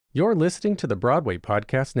You're listening to the Broadway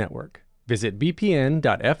Podcast Network. Visit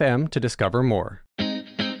bpn.fm to discover more.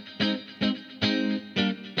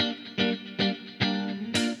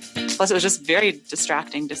 Plus, it was just very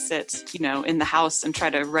distracting to sit, in the house and try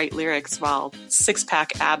to write lyrics while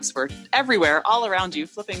six-pack abs were everywhere, all around you,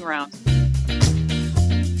 flipping around.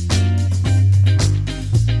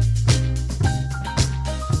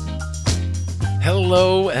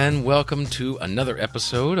 Hello and welcome to another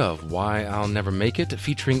episode of Why I'll Never Make It,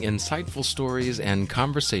 featuring insightful stories and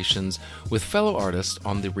conversations with fellow artists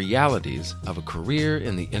on the realities of a career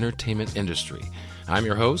in the entertainment industry. I'm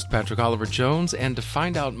your host, Patrick Oliver Jones, and to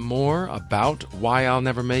find out more about Why I'll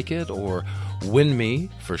Never Make It, or WINME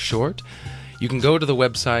for short, you can go to the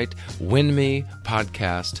website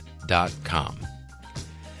winmepodcast.com.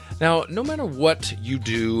 Now, no matter what you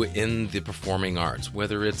do in the performing arts,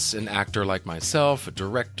 whether it's an actor like myself, a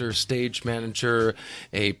director, stage manager,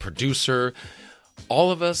 a producer,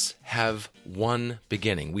 all of us have one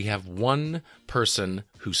beginning. We have one person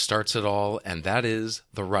who starts it all, and that is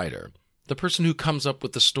the writer. The person who comes up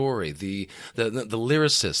with the story, the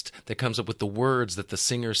lyricist that comes up with the words that the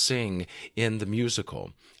singers sing in the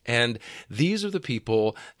musical. And these are the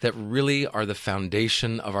people that really are the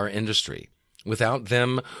foundation of our industry. Without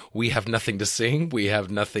them, we have nothing to sing, we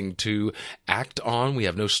have nothing to act on, we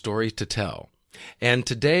have no story to tell. And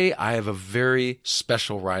today I have a very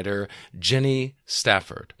special writer, Jenny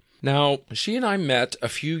Stafford. Now, she and I met a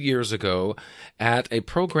few years ago at a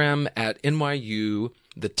program at NYU,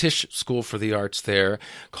 the Tisch School for the Arts there,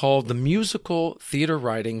 called the Musical Theater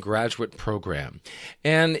Writing Graduate Program.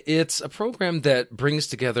 And it's a program that brings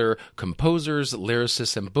together composers,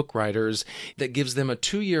 lyricists, and book writers that gives them a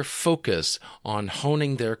 2-year focus on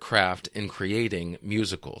honing their craft in creating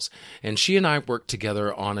musicals. And she and I worked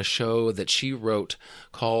together on a show that she wrote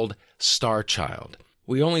called Star Child.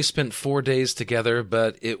 We only spent 4 days together,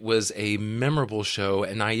 but it was a memorable show,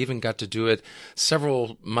 and I even got to do it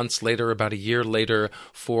several months later, about a year later,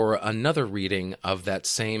 for another reading of that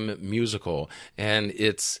same musical. And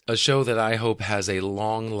it's a show that I hope has a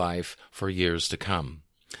long life for years to come.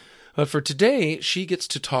 But for today, she gets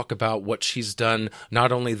to talk about what she's done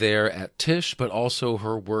not only there at Tisch, but also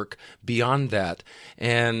her work beyond that.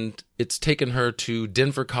 And it's taken her to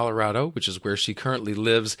Denver, Colorado, which is where she currently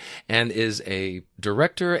lives, and is a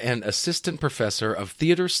director and assistant professor of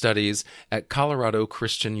theater studies at Colorado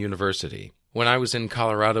Christian University. When I was in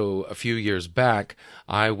Colorado a few years back,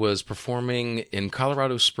 I was performing in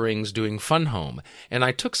Colorado Springs doing Fun Home, and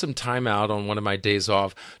I took some time out on one of my days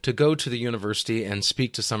off to go to the university and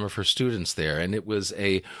speak to some of her students there, and it was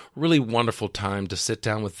a really wonderful time to sit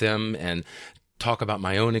down with them and talk about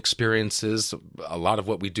my own experiences, a lot of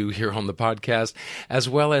what we do here on the podcast, as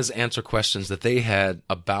well as answer questions that they had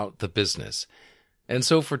about the business. And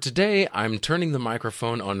so for today, I'm turning the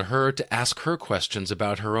microphone on her to ask her questions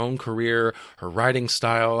about her own career, her writing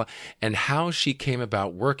style, and how she came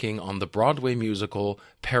about working on the Broadway musical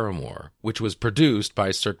Paramore, which was produced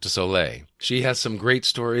by Cirque du Soleil. She has some great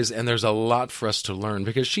stories, and there's a lot for us to learn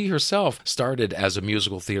because she herself started as a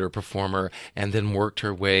musical theater performer and then worked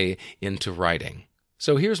her way into writing.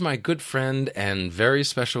 So here's my good friend and very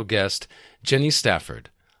special guest, Jenny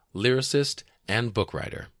Stafford, lyricist and book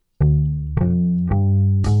writer.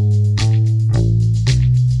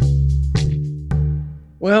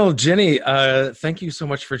 Well, Jenny, thank you so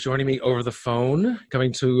much for joining me over the phone,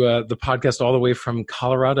 coming to the podcast all the way from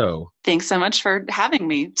Colorado. Thanks so much for having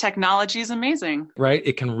me. Technology is amazing. Right?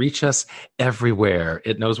 It can reach us everywhere.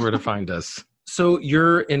 It knows where to find us. So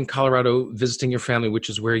you're in Colorado visiting your family, which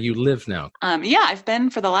is where you live now. Yeah, I've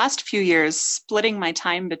been for the last few years splitting my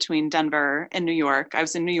time between Denver and New York. I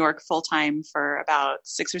was in New York full-time for about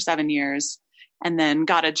 6 or 7 years, and then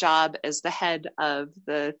got a job as the head of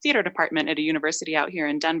the theater department at a university out here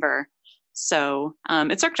in Denver. So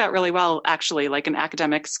it's worked out really well, actually. Like an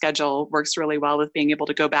academic schedule works really well with being able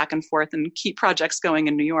to go back and forth and keep projects going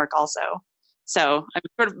in New York also. So I'm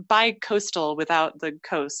sort of bi-coastal without the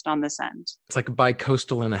coast on this end. It's like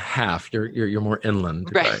bi-coastal and a half. You're more inland,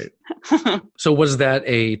 right? So was that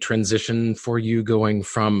a transition for you going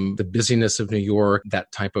from the busyness of New York,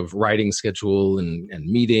 that type of writing schedule and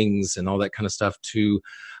meetings and all that kind of stuff, to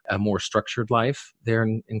a more structured life there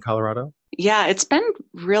in Colorado? Yeah, it's been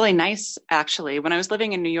really nice, actually. When I was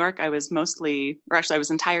living in New York, I was entirely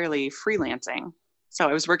freelancing. So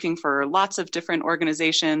I was working for lots of different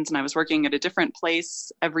organizations, and I was working at a different place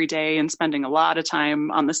every day and spending a lot of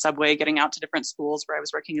time on the subway, getting out to different schools where I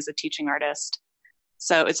was working as a teaching artist.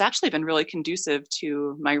 So it's actually been really conducive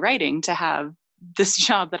to my writing to have this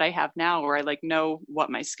job that I have now, where I know what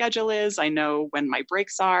my schedule is. I know when my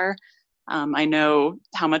breaks are. I know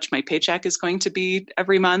how much my paycheck is going to be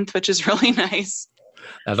every month, which is really nice.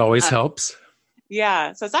 That always helps.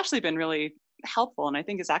 Yeah. So it's actually been really helpful. And I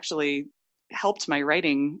think it's actually helped my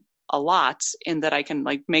writing a lot in that I can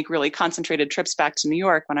like make really concentrated trips back to New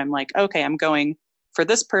York when I'm like, okay, I'm going for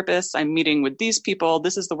this purpose. I'm meeting with these people.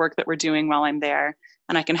 This is the work that we're doing while I'm there.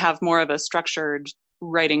 And I can have more of a structured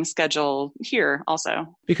writing schedule here also.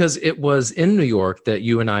 Because it was in New York that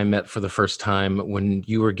you and I met for the first time when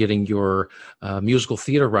you were getting your musical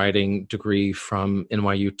theater writing degree from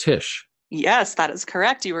NYU Tisch. Yes, that is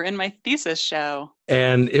correct. You were in my thesis show.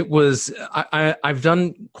 And it was, I've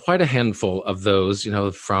done quite a handful of those,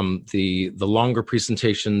 from the longer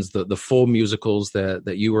presentations, the full musicals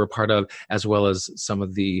that you were a part of, as well as some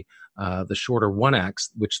of the shorter one acts,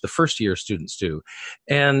 which the first year students do.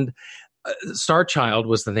 And Star Child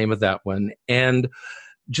was the name of that one. And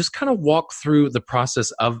just kind of walk through the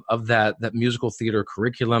process of that musical theater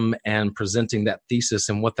curriculum and presenting that thesis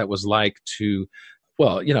and what that was like to,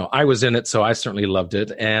 well, I was in it, so I certainly loved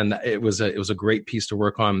it. And it was a great piece to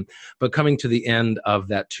work on. But coming to the end of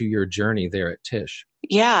that 2-year journey there at Tisch.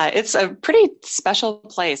 Yeah, it's a pretty special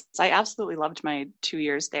place. I absolutely loved my 2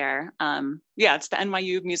 years there. It's the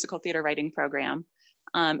NYU Musical Theater Writing Program.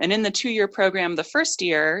 And in the 2-year program, the first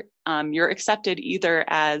year, you're accepted either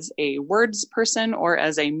as a words person or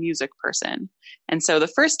as a music person. And so the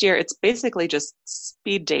first year, it's basically just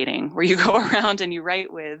speed dating, where you go around and you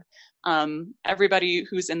write with everybody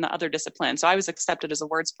who's in the other discipline. So I was accepted as a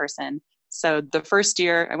words person. So the first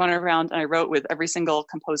year, I went around and I wrote with every single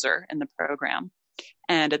composer in the program.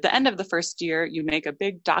 And at the end of the first year, you make a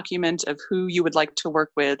big document of who you would like to work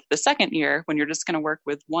with the second year, when you're just going to work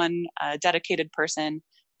with one dedicated person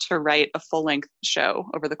to write a full-length show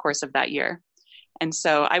over the course of that year. And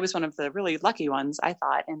so I was one of the really lucky ones, I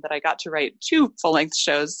thought, in that I got to write 2 full-length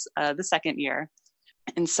shows the second year.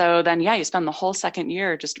 And so then, you spend the whole second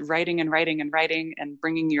year just writing and writing and writing and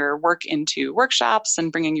bringing your work into workshops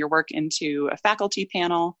and bringing your work into a faculty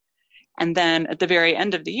panel. And then at the very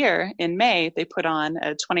end of the year, in May, they put on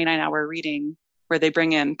a 29-hour reading where they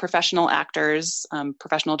bring in professional actors,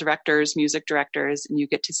 professional directors, music directors, and you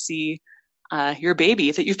get to see your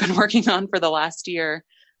baby that you've been working on for the last year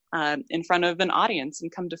in front of an audience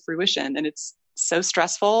and come to fruition. And it's so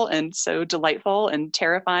stressful and so delightful and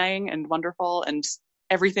terrifying and wonderful and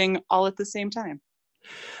everything all at the same time.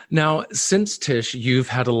 Now, since Tisch, you've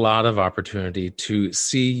had a lot of opportunity to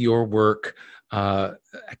see your work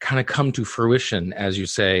kind of come to fruition, as you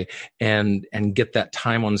say, and get that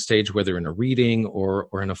time on stage, whether in a reading or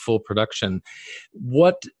in a full production.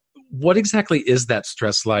 What exactly is that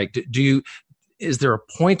stress like? Is there a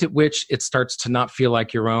point at which it starts to not feel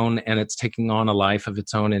like your own and it's taking on a life of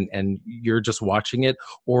its own and you're just watching it?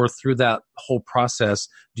 Or through that whole process,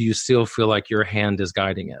 do you still feel like your hand is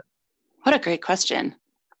guiding it? What a great question.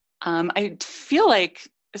 I feel like,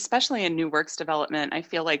 especially in new works development, I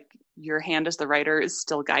feel like your hand as the writer is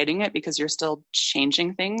still guiding it because you're still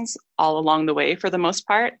changing things all along the way for the most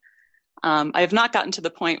part. I have not gotten to the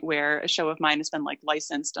point where a show of mine has been like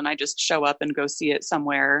licensed and I just show up and go see it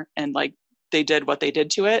somewhere and like they did what they did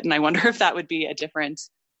to it. And I wonder if that would be a different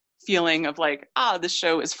feeling of like, this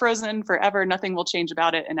show is frozen forever. Nothing will change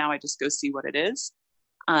about it. And now I just go see what it is.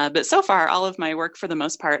 But so far, all of my work for the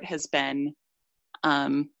most part has been,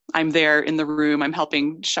 I'm there in the room, I'm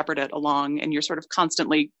helping shepherd it along, and you're sort of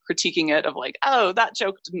constantly critiquing it of like, oh, that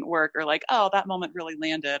joke didn't work, or like, oh, that moment really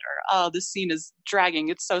landed, or oh, this scene is dragging,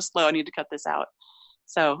 it's so slow, I need to cut this out.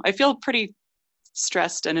 So I feel pretty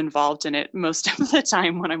stressed and involved in it most of the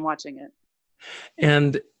time when I'm watching it.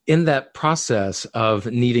 And in that process of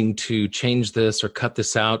needing to change this or cut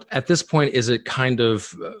this out, at this point, is it kind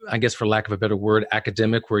of, I guess for lack of a better word,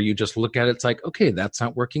 academic, where you just look at it, it's like, okay, that's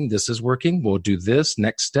not working, this is working, we'll do this,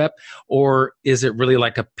 next step? Or is it really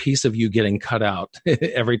like a piece of you getting cut out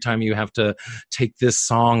every time you have to take this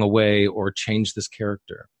song away or change this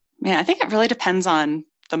character? Man, I think it really depends on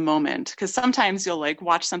the moment, because sometimes you'll like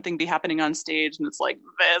watch something be happening on stage and it's like,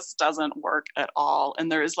 this doesn't work at all, and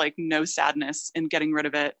there is like no sadness in getting rid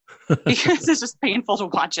of it because it's just painful to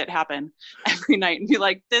watch it happen every night and be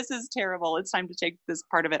like, this is terrible, it's time to take this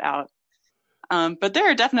part of it out. But there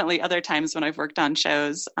are definitely other times when I've worked on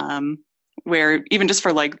shows where even just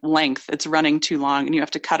for like length, it's running too long and you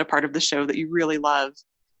have to cut a part of the show that you really love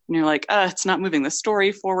and you're like, it's not moving the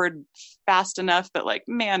story forward fast enough, but like,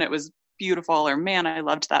 man, it was beautiful, or man, I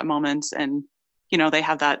loved that moment. And they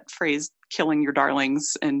have that phrase, killing your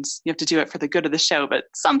darlings, and you have to do it for the good of the show, but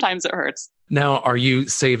sometimes it hurts. Now, are you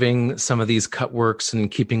saving some of these cut works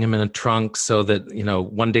and keeping them in a trunk so that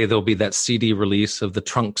one day there'll be that CD release of the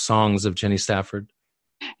trunk songs of Jenny Stafford?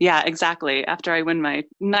 Yeah, exactly. After I win my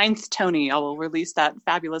ninth Tony, I will release that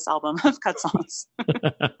fabulous album of cut songs.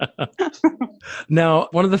 Now,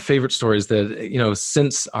 one of the favorite stories that,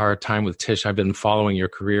 since our time with Tish, I've been following your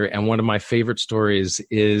career. And one of my favorite stories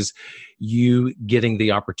is you getting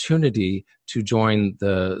the opportunity to join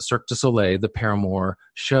the Cirque du Soleil, the Paramore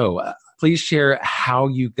show. Please share how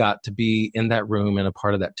you got to be in that room and a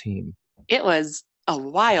part of that team. It was a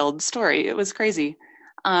wild story. It was crazy.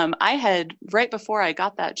 Right before I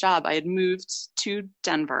got that job, I had moved to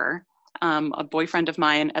Denver. A boyfriend of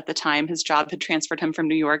mine at the time, his job had transferred him from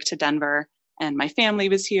New York to Denver, and my family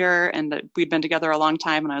was here, and we'd been together a long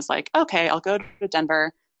time. And I was like, okay, I'll go to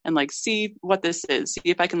Denver and like see what this is, see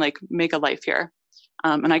if I can like make a life here.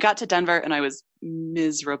 And I got to Denver and I was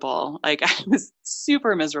miserable. Like I was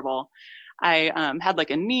super miserable. I had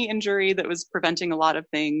like a knee injury that was preventing a lot of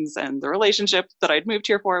things, and the relationship that I'd moved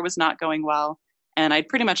here for was not going well. And I'd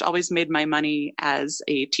pretty much always made my money as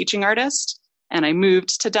a teaching artist. And I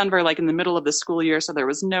moved to Denver like in the middle of the school year, so there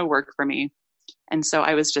was no work for me. And so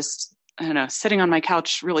I was just, I don't know, sitting on my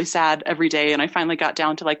couch really sad every day. And I finally got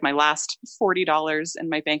down to like my last $40 in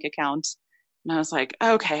my bank account. And I was like,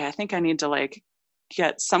 okay, I think I need to like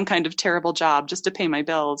get some kind of terrible job just to pay my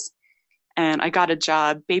bills. And I got a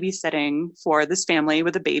job babysitting for this family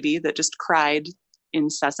with a baby that just cried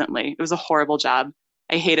incessantly. It was a horrible job.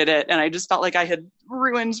 I hated it. And I just felt like I had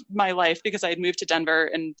ruined my life because I had moved to Denver,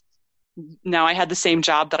 and now I had the same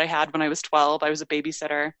job that I had when I was 12. I was a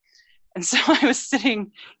babysitter. And so I was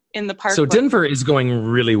sitting in the park. So Denver is going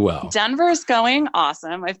really well. Denver's going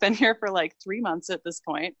awesome. I've been here for like 3 months at this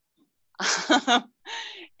point.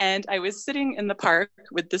 And I was sitting in the park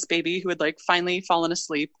with this baby who had like finally fallen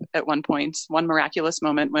asleep at one point, one miraculous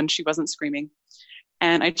moment when she wasn't screaming.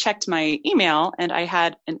 And I checked my email, and I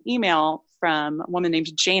had an email from a woman named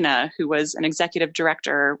Jaina, who was an executive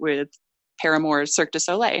director with Paramore's Cirque du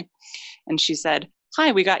Soleil. And she said,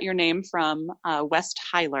 hi, we got your name from West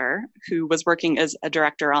Hyler, who was working as a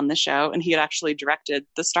director on the show. And he had actually directed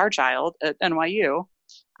The Star Child at NYU,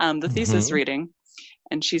 the thesis reading.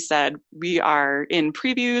 And she said, we are in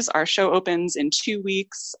previews. Our show opens in 2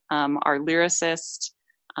 weeks. Our lyricist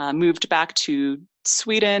moved back to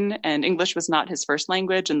Sweden, and English was not his first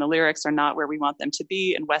language, and the lyrics are not where we want them to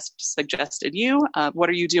be. And West suggested you. What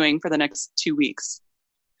are you doing for the next 2 weeks?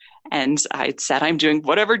 And I said, I'm doing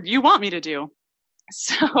whatever you want me to do.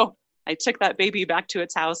 So I took that baby back to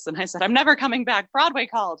its house, and I said, I'm never coming back. Broadway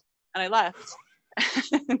called. And I left.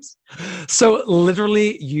 So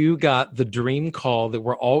literally you got the dream call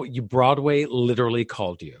that Broadway literally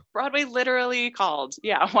called you. Broadway literally called.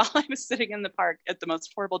 Yeah. While I was sitting in the park at the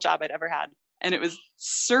most horrible job I'd ever had. And it was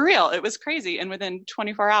surreal. It was crazy. And within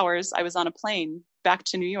 24 hours, I was on a plane back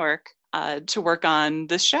to New York to work on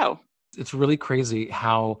this show. It's really crazy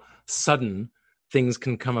how sudden things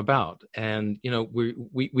can come about. And,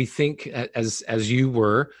 we think as you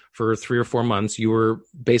were for 3 or 4 months, you were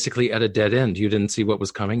basically at a dead end. You didn't see what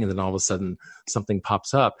was coming. And then all of a sudden something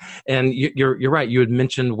pops up. And you're right. You had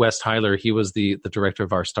mentioned Wes Hyler. He was the director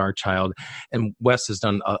of Our Star Child. And Wes has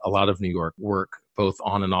done a lot of New York work, both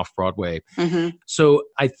on and off Broadway. Mm-hmm. So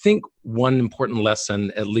I think one important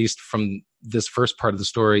lesson, at least from this first part of the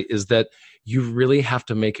story, is that you really have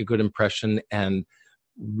to make a good impression and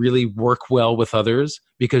really work well with others,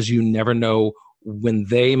 because you never know when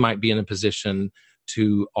they might be in a position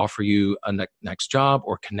to offer you a next job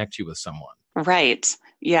or connect you with someone. Right.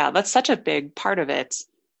 Yeah, that's such a big part of it.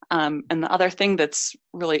 And the other thing that's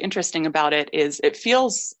really interesting about it is it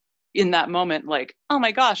feels in that moment like, oh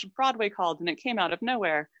my gosh, Broadway called and it came out of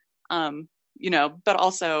nowhere. But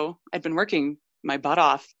also I'd been working my butt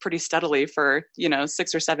off pretty steadily for,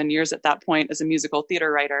 6 or 7 years at that point as a musical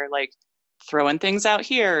theater writer, like throwing things out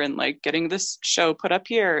here and like getting this show put up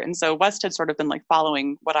here. And so West had sort of been like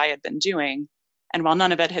following what I had been doing. And while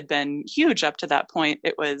none of it had been huge up to that point,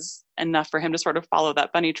 it was enough for him to sort of follow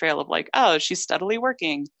that bunny trail of like, oh, she's steadily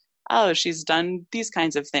working. Oh, she's done these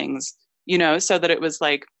kinds of things, so that it was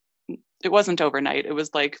like, it wasn't overnight. It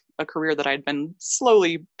was like a career that I'd been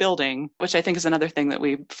slowly building, which I think is another thing that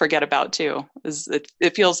we forget about too, is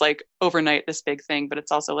it feels like overnight, this big thing, but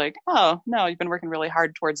it's also like, oh no, you've been working really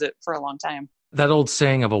hard towards it for a long time. That old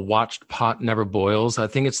saying of a watched pot never boils. I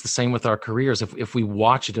think it's the same with our careers. If we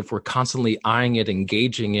watch it, if we're constantly eyeing it,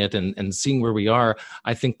 engaging it, and seeing where we are,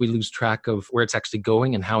 I think we lose track of where it's actually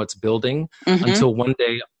going and how it's building until one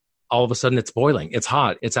day, all of a sudden it's boiling. It's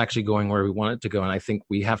hot. It's actually going where we want it to go. And I think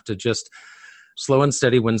we have to just slow and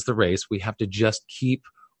steady wins the race. We have to just keep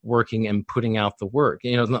working and putting out the work.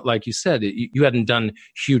 Like you said, you hadn't done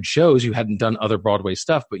huge shows. You hadn't done other Broadway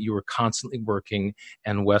stuff, but you were constantly working,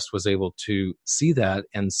 and West was able to see that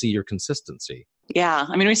and see your consistency. Yeah.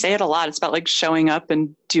 I mean, we say it a lot. It's about like showing up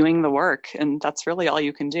and doing the work. And that's really all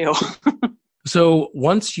you can do. So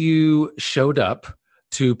once you showed up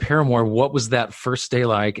to Paramore, what was that first day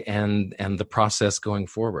like, and the process going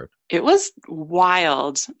forward? It was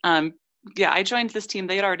wild. Yeah, I joined this team.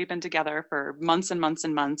 They had already been together for months and months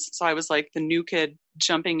and months. So I was like the new kid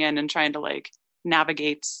jumping in and trying to like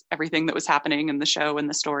navigate everything that was happening in the show and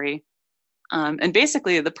the story. And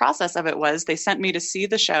basically, the process of it was they sent me to see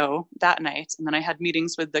the show that night. And then I had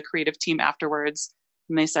meetings with the creative team afterwards.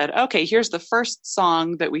 And they said, okay, here's the first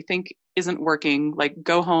song that we think isn't working. Like,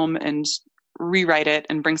 go home and rewrite it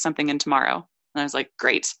and bring something in tomorrow. And I was like,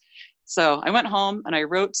 great. So I went home and I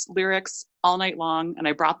wrote lyrics all night long, and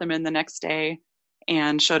I brought them in the next day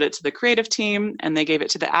and showed it to the creative team, and they gave it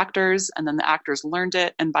to the actors, and then the actors learned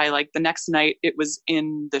it. And by like the next night, it was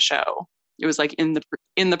in the show. It was like in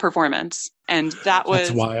the performance. And that was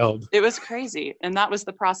That's wild. It was crazy. And that was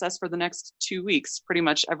the process for the next 2 weeks. Pretty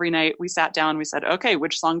much every night we sat down, we said, okay,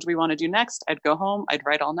 which song do we want to do next? I'd go home, I'd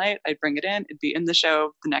write all night, I'd bring it in, it'd be in the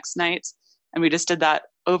show the next night. And we just did that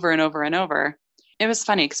over and over and over. It was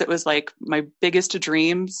funny because it was like my biggest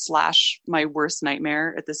dream / my worst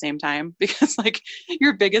nightmare at the same time, because like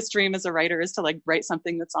your biggest dream as a writer is to like write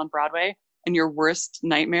something that's on Broadway, and your worst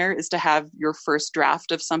nightmare is to have your first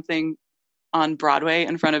draft of something on Broadway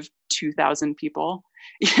in front of 2,000 people,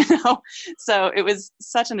 So it was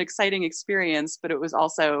such an exciting experience, but it was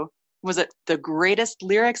also, was it the greatest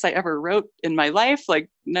lyrics I ever wrote in my life? Like,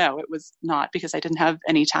 no, it was not, because I didn't have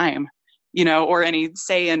any time, or any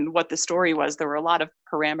say in what the story was. There were a lot of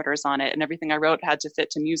parameters on it, and everything I wrote had to fit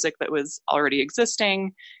to music that was already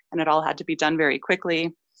existing, and it all had to be done very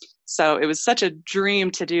quickly. So it was such a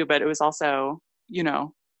dream to do, but it was also,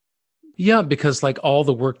 Yeah, because like all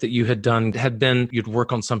the work that you had done had been, you'd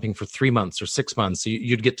work on something for 3 months or 6 months. So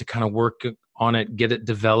you'd get to kind of work on it, get it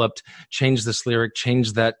developed, change this lyric,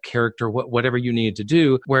 change that character, whatever you needed to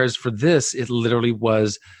do. Whereas for this, it literally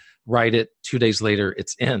was write it, 2 days later,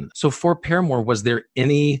 it's in. So for Paramore, was there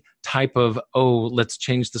any type of, let's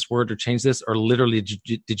change this word or change this, or literally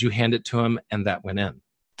did you hand it to him and that went in?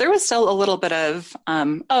 There was still a little bit of,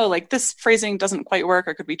 like this phrasing doesn't quite work,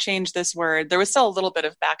 or could we change this word? There was still a little bit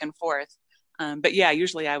of back and forth. But yeah,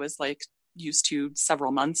 usually I was like used to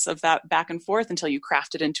several months of that back and forth until you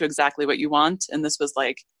craft it into exactly what you want. And this was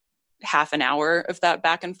like half an hour of that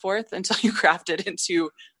back and forth until you craft it into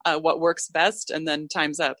what works best, and then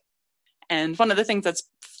time's up. And one of the things that's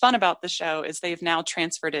fun about the show is they've now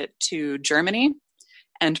transferred it to Germany.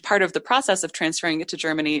 And part of the process of transferring it to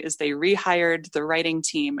Germany is they rehired the writing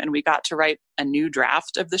team, and we got to write a new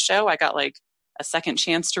draft of the show. I got like a second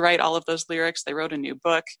chance to write all of those lyrics. They wrote a new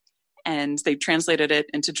book, and they translated it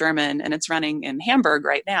into German, and it's running in Hamburg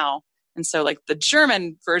right now. And so like the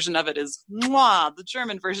German version of it is mwah, the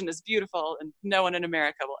German version is beautiful, and no one in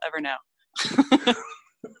America will ever know.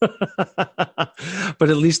 But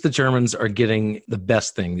at least the Germans are getting the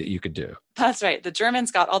best thing that you could do. That's right. The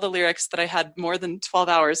Germans got all the lyrics that I had more than 12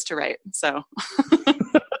 hours to write. So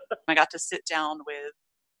I got to sit down with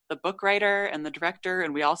the book writer and the director,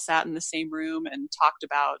 and we all sat in the same room and talked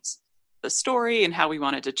about the story and how we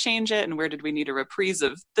wanted to change it, and where did we need a reprise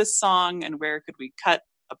of this song, and where could we cut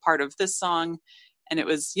a part of this song. And it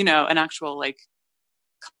was, an actual like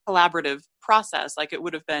collaborative process, like it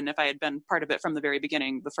would have been if I had been part of it from the very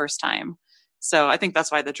beginning the first time. So I think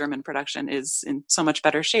that's why the German production is in so much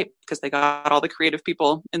better shape, because they got all the creative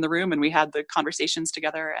people in the room and we had the conversations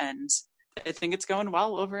together, and I think it's going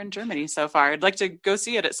well over in Germany so far. I'd like to go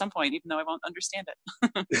see it at some point, even though I won't understand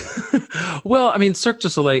it. Well, I mean, Cirque du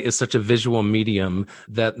Soleil is such a visual medium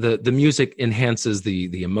that the music enhances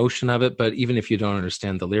the emotion of it. But even if you don't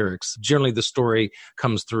understand the lyrics, generally the story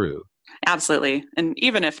comes through. Absolutely. And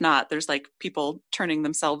even if not, there's like people turning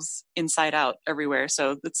themselves inside out everywhere.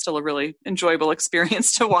 So it's still a really enjoyable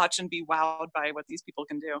experience to watch and be wowed by what these people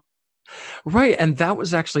can do. Right. And that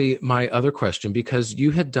was actually my other question, because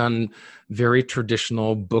you had done very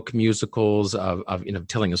traditional book musicals of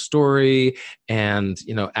telling a story and,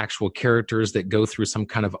 actual characters that go through some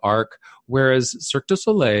kind of arc, whereas Cirque du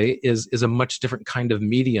Soleil is a much different kind of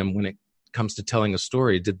medium when it comes to telling a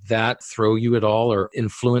story. Did that throw you at all or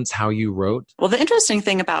influence how you wrote? Well, the interesting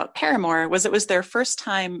thing about Paramore was it was their first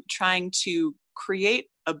time trying to create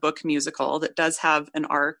a book musical that does have an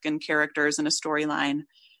arc and characters and a storyline,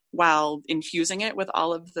 while infusing it with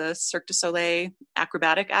all of the Cirque du Soleil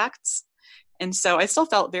acrobatic acts. And so I still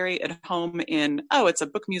felt very at home in, it's a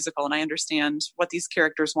book musical and I understand what these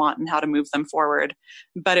characters want and how to move them forward.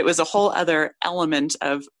 But it was a whole other element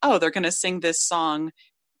of, they're going to sing this song,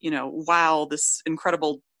 while this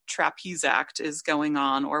incredible trapeze act is going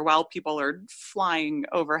on, or while people are flying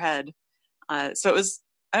overhead. So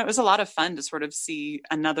it was a lot of fun to sort of see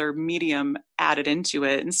another medium added into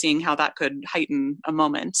it and seeing how that could heighten a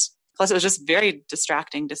moment. Plus, it was just very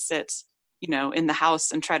distracting to sit, in the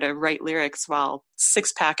house and try to write lyrics while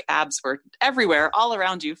six-pack abs were everywhere, all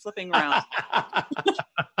around you, flipping around.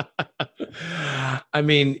 I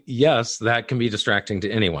mean, yes, that can be distracting to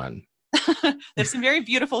anyone. There's some very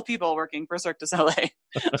beautiful people working for Cirque du Soleil.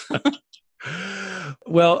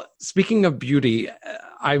 Well, speaking of beauty,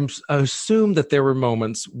 I assume that there were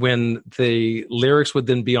moments when the lyrics would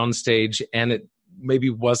then be on stage and it maybe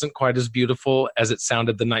wasn't quite as beautiful as it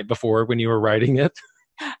sounded the night before when you were writing it.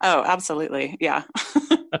 Oh, absolutely. Yeah.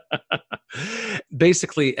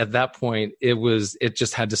 Basically, at that point, it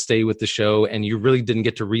just had to stay with the show, and you really didn't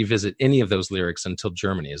get to revisit any of those lyrics until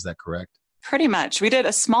Germany. Is that correct? Pretty much. We did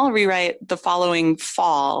a small rewrite the following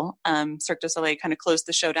fall. Cirque du Soleil kind of closed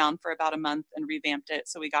the show down for about a month and revamped it.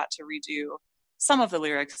 So we got to redo some of the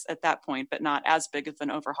lyrics at that point, but not as big of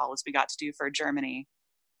an overhaul as we got to do for Germany.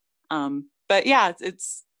 But yeah,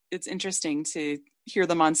 it's interesting to hear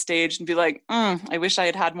them on stage and be like, I wish I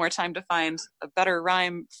had had more time to find a better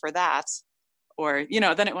rhyme for that. Or,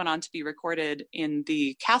 then it went on to be recorded in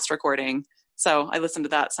the cast recording. So I listen to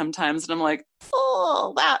that sometimes and I'm like,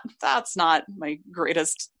 oh, that's not my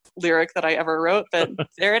greatest lyric that I ever wrote, but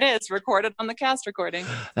there it is, recorded on the cast recording.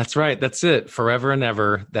 That's right. That's it. Forever and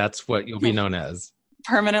ever. That's what you'll be known as.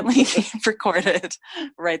 Permanently recorded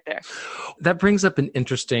right there. That brings up an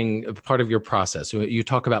interesting part of your process. You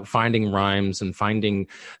talk about finding rhymes and finding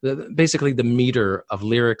basically the meter of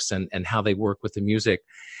lyrics and how they work with the music.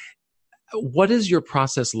 What is your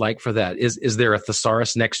process like for that? Is there a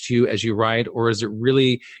thesaurus next to you as you write, or is it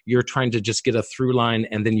really you're trying to just get a through line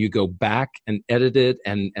and then you go back and edit it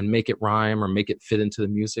and make it rhyme or make it fit into the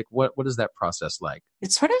music? What is that process like?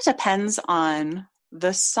 It sort of depends on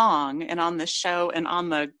the song and on the show and on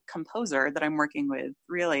the composer that I'm working with,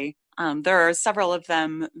 really. There are several of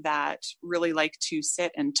them that really like to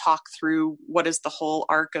sit and talk through what is the whole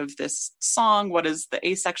arc of this song, what is the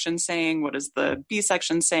A section saying, what is the B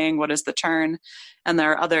section saying, what is the turn. And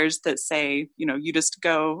there are others that say, you just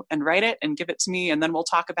go and write it and give it to me and then we'll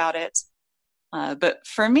talk about it. But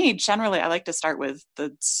for me, generally, I like to start with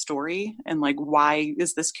the story and like, why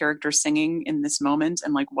is this character singing in this moment?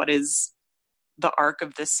 And like, what is the arc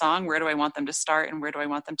of this song? Where do I want them to start and where do I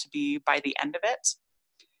want them to be by the end of it?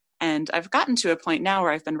 And I've gotten to a point now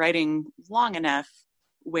where I've been writing long enough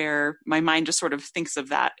where my mind just sort of thinks of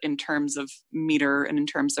that in terms of meter and in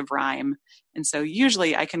terms of rhyme. And so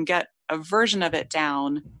usually I can get a version of it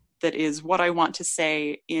down that is what I want to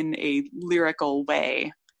say in a lyrical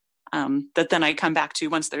way, that then I come back to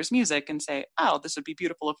once there's music and say, oh, this would be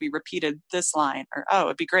beautiful if we repeated this line, or, oh,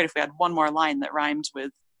 it'd be great if we had one more line that rhymed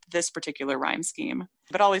with this particular rhyme scheme,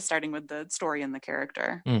 but always starting with the story and the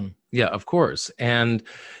character. Yeah, of course. And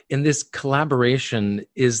in this collaboration,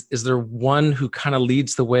 is there one who kind of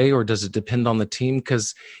leads the way, or does it depend on the team?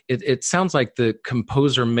 Because it sounds like the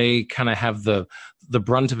composer may kind of have the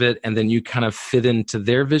brunt of it, and then you kind of fit into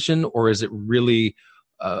their vision, or is it really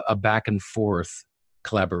a back and forth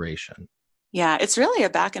collaboration? Yeah, it's really a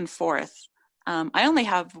back and forth. I only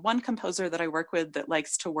have one composer that I work with that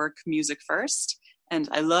likes to work music first. And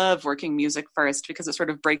I love working music first because it sort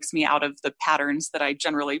of breaks me out of the patterns that I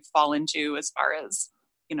generally fall into as far as,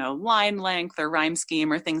 line length or rhyme scheme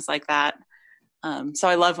or things like that. So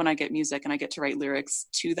I love when I get music and I get to write lyrics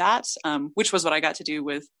to that, which was what I got to do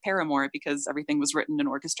with Paramore because everything was written and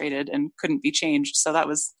orchestrated and couldn't be changed. So that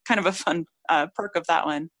was kind of a fun perk of that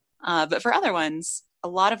one. But for other ones, a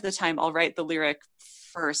lot of the time I'll write the lyric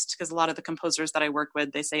first, because a lot of the composers that I work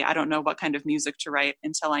with, they say, I don't know what kind of music to write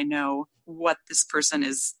until I know what this person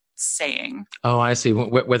is saying. Oh, I see.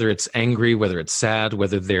 Whether it's angry, whether it's sad,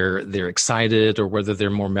 whether they're excited, or whether they're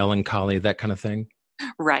more melancholy, that kind of thing.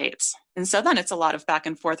 Right. And so then it's a lot of back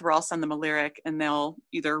and forth where I'll send them a lyric and they'll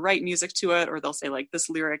either write music to it or they'll say like, this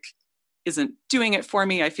lyric isn't doing it for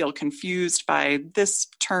me. I feel confused by this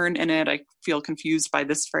turn in it. I feel confused by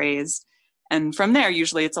this phrase. And from there,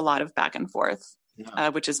 usually it's a lot of back and forth.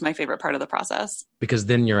 Which is my favorite part of the process. Because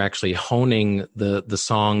then you're actually honing the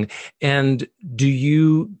song. And do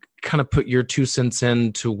you kind of put your 2 cents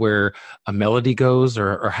in to where a melody goes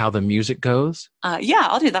or how the music goes? Yeah,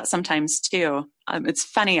 I'll do that sometimes too. It's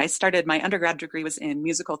funny. My undergrad degree was in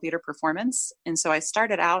musical theater performance. And so I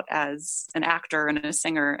started out as an actor and a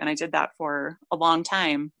singer, and I did that for a long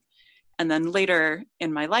time. And then later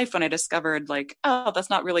in my life, when I discovered like, oh, that's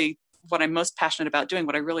not really what I'm most passionate about doing,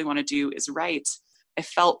 what I really want to do is write, I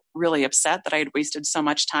felt really upset that I had wasted so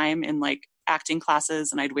much time in like acting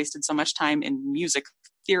classes and I'd wasted so much time in music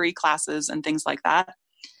theory classes and things like that.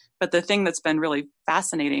 But the thing that's been really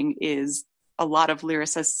fascinating is a lot of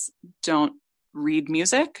lyricists don't read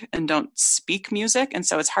music and don't speak music. And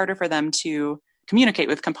so it's harder for them to communicate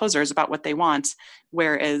with composers about what they want.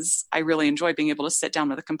 Whereas I really enjoy being able to sit down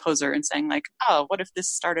with a composer and saying like, oh, what if this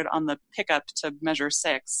started on the pickup to measure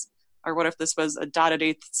 6? Or what if this was a dotted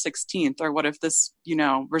 8th 16th? Or what if this,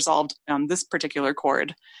 resolved on this particular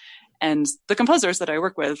chord? And the composers that I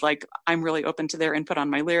work with, like, I'm really open to their input on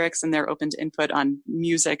my lyrics, and they're open to input on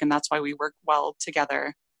music. And that's why we work well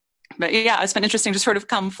together. But yeah, it's been interesting to sort of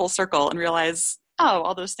come full circle and realize, oh,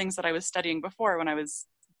 all those things that I was studying before when I was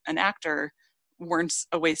an actor weren't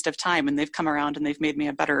a waste of time, and they've come around and they've made me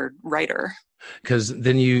a better writer. Because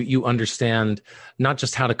then you understand not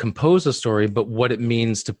just how to compose a story, but what it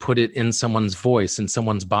means to put it in someone's voice, in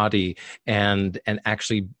someone's body, and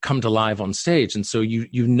actually come to live on stage. And so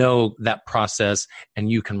you know that process, and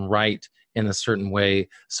you can write in a certain way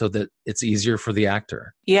so that it's easier for the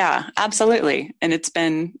actor. Yeah, absolutely. And it's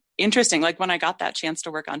been interesting. Like when I got that chance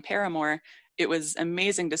to work on Paramore, it was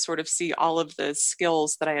amazing to sort of see all of the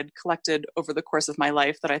skills that I had collected over the course of my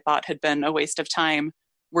life that I thought had been a waste of time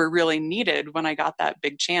were really needed when I got that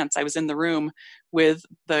big chance. I was in the room with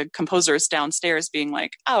the composers downstairs being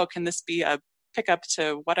like, oh, can this be a pickup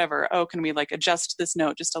to whatever? Oh, can we like adjust this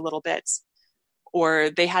note just a little bit? Or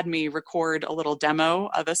they had me record a little demo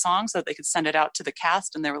of a song so that they could send it out to the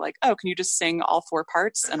cast. And they were like, oh, can you just sing all 4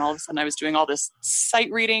 parts? And all of a sudden I was doing all this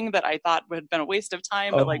sight reading that I thought would have been a waste of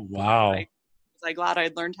time. But wow. I was glad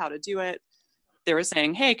I'd learned how to do it. They were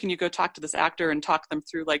saying, hey, can you go talk to this actor and talk them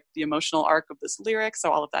through like the emotional arc of this lyric?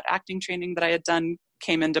 So all of that acting training that I had done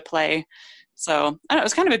came into play. So I don't know, it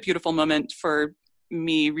was kind of a beautiful moment for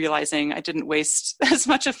me realizing I didn't waste as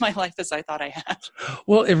much of my life as I thought I had.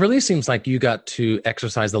 Well, it really seems like you got to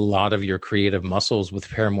exercise a lot of your creative muscles with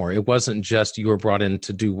Paramore. It wasn't just you were brought in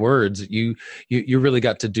to do words. You really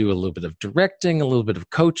got to do a little bit of directing, a little bit of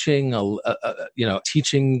coaching,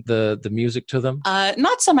 teaching the music to them.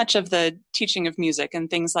 Not so much of the teaching of music and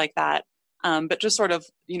things like that. But just sort of,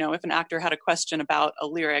 if an actor had a question about a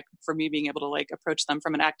lyric, for me being able to like approach them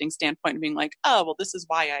from an acting standpoint and being like, oh, well, this is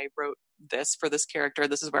why I wrote this for this character.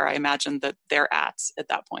 This is where I imagined that they're at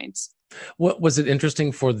that point. What was it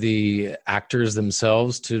interesting for the actors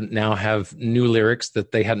themselves to now have new lyrics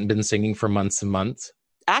that they hadn't been singing for months and months?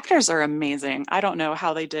 Actors are amazing. I don't know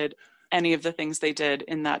how they did any of the things they did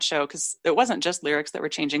in that show, because it wasn't just lyrics that were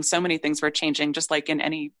changing. So many things were changing, just like in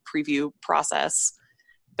any preview process.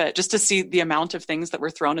 But just to see the amount of things that were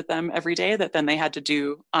thrown at them every day that then they had to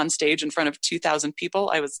do on stage in front of 2,000 people,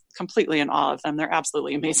 I was completely in awe of them. They're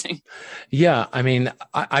absolutely amazing. Yeah, I mean,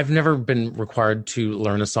 I've never been required to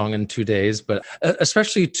learn a song in 2 days, but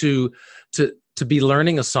especially to be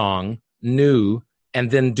learning a song new and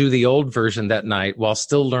then do the old version that night while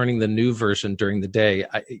still learning the new version during the day.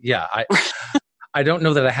 I don't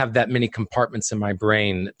know that I have that many compartments in my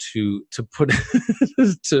brain to put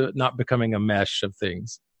to not becoming a mesh of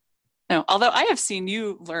things. No, although I have seen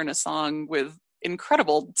you learn a song with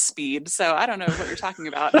incredible speed, so I don't know what you're talking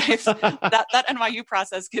about. That NYU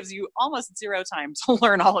process gives you almost zero time to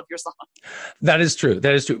learn all of your songs. That is true.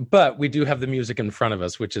 But we do have the music in front of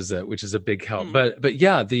us, which is a big help. But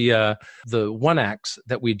yeah, the one acts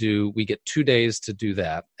that we do, we get 2 days to do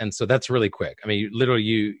that, and so that's really quick. I mean, literally,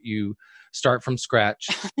 you start from scratch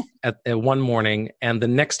at one morning, and the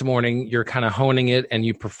next morning you're kind of honing it and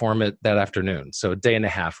you perform it that afternoon. So a day and a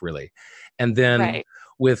half really. And then right.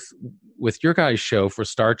 with your guys' show for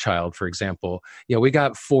Star Child, for example, we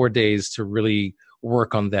got 4 days to really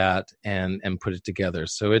work on that and put it together.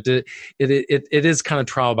 So it is kind of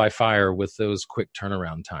trial by fire with those quick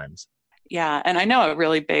turnaround times. Yeah. And I know a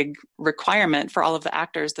really big requirement for all of the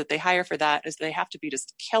actors that they hire for that is they have to be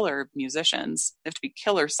just killer musicians. They have to be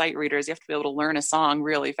killer sight readers. You have to be able to learn a song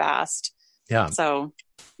really fast. Yeah. So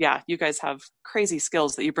yeah, you guys have crazy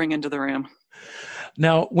skills that you bring into the room.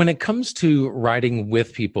 Now, when it comes to writing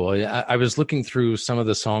with people, I was looking through some of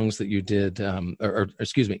the songs that you did, some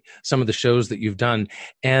of the shows that you've done,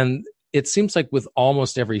 and it seems like with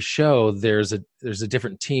almost every show, there's a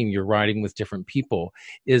different team. You're writing with different people.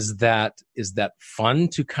 Is that fun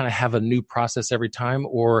to kind of have a new process every time,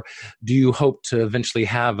 or do you hope to eventually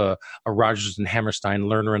have a Rodgers and Hammerstein,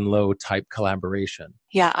 Lerner and Lowe type collaboration?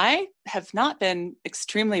 Yeah, I have not been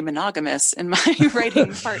extremely monogamous in my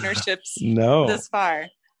writing partnerships this far.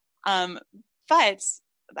 But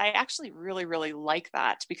I actually really, really like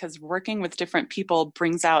that, because working with different people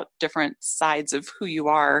brings out different sides of who you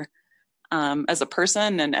are as a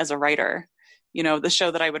person and as a writer. The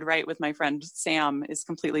show that I would write with my friend Sam is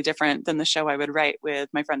completely different than the show I would write with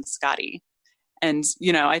my friend Scotty. And,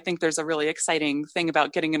 I think there's a really exciting thing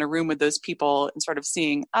about getting in a room with those people and sort of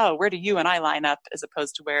seeing, oh, where do you and I line up as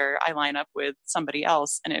opposed to where I line up with somebody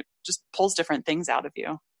else. And it just pulls different things out of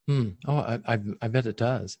you. Oh, I bet it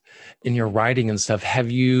does. In your writing and stuff,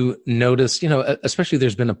 have you noticed, especially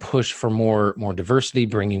there's been a push for more diversity,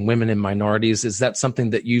 bringing women and minorities. Is that something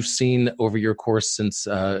that you've seen over your course since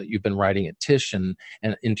you've been writing at Tisch and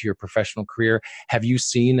into your professional career? Have you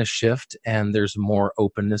seen a shift and there's more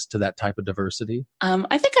openness to that type of diversity?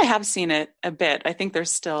 I think I have seen it a bit. I think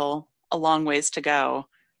there's still a long ways to go,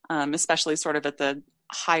 especially sort of at the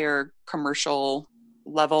higher commercial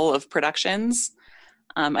level of productions.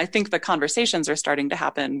 I think the conversations are starting to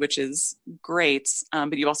happen, which is great.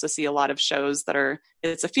 But you also see a lot of shows that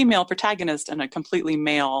it's a female protagonist and a completely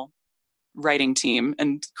male writing team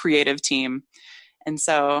and creative team. And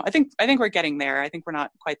so I think we're getting there. I think we're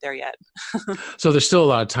not quite there yet. So there's still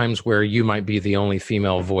a lot of times where you might be the only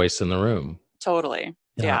female voice in the room. Totally.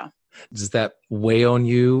 Yeah. Does that weigh on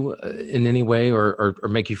you in any way or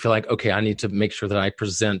make you feel like, okay, I need to make sure that I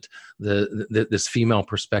present this female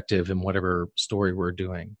perspective in whatever story we're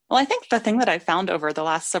doing? Well, I think the thing that I've found over the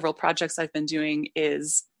last several projects I've been doing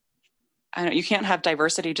is, you can't have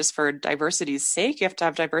diversity just for diversity's sake. You have to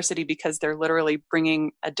have diversity because they're literally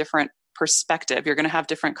bringing a different perspective. You're going to have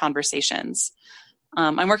different conversations.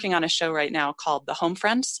 I'm working on a show right now called The Home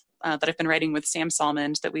Friends, that I've been writing with Sam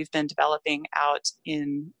Salmond, that we've been developing out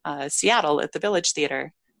in Seattle at the Village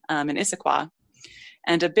Theater in Issaquah.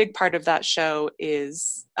 And a big part of that show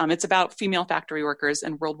is it's about female factory workers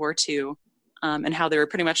in World War II and how they were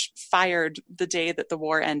pretty much fired the day that the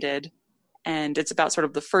war ended. And it's about sort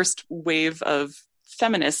of the first wave of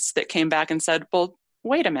feminists that came back and said, well,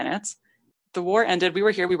 wait a minute. The war ended. We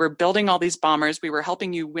were here. We were building all these bombers. We were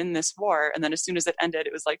helping you win this war. And then as soon as it ended,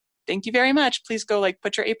 it was like, thank you very much. Please go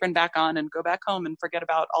put your apron back on and go back home and forget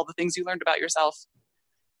about all the things you learned about yourself.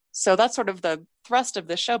 So that's sort of the thrust of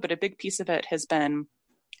the show. But a big piece of it has been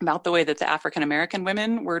about the way that the African-American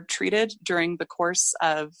women were treated during the course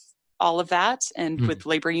of all of that and with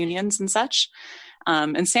labor unions and such.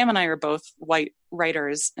 And Sam and I are both white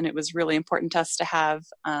writers, and it was really important to us to have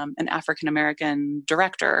an African-American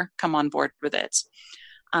director come on board with it.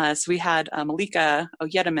 So we had Malika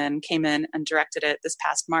Oyedeman came in and directed it this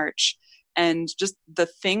past March. And just the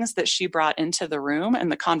things that she brought into the room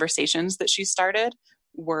and the conversations that she started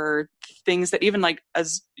were things that even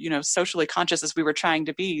as, socially conscious as we were trying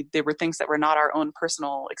to be, they were things that were not our own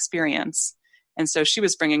personal experience. And so she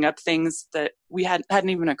was bringing up things that we hadn't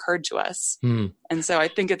even occurred to us. And so I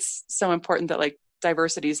think it's so important that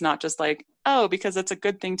diversity is not just because it's a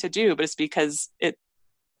good thing to do, but it's because it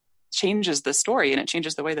changes the story and it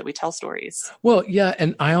changes the way that we tell stories. Well, yeah.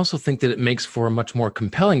 And I also think that it makes for a much more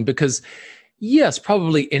compelling because yes,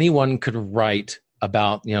 probably anyone could write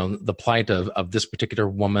about, the plight of this particular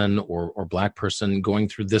woman or Black person going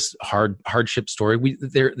through this hardship story.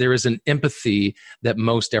 There is an empathy that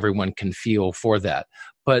most everyone can feel for that.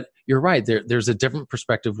 But you're right. There's a different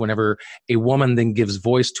perspective whenever a woman then gives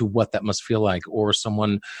voice to what that must feel like, or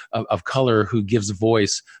someone of color who gives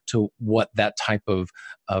voice to what that type of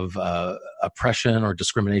oppression or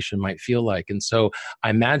discrimination might feel like. And so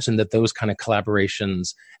I imagine that those kind of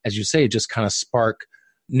collaborations, as you say, just kind of spark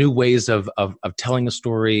new ways of telling a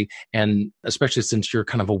story. And especially since you're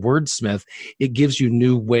kind of a wordsmith, it gives you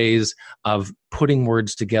new ways of putting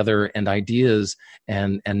words together and ideas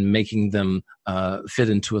and making them fit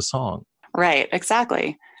into a song. Right,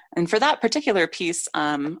 exactly. And for that particular piece,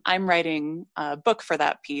 I'm writing a book for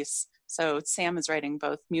that piece. So Sam is writing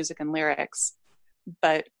both music and lyrics.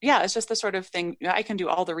 But yeah, it's just the sort of thing, I can do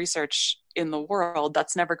all the research in the world.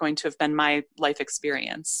 That's never going to have been my life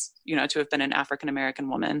experience, to have been an African-American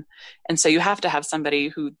woman. And so you have to have somebody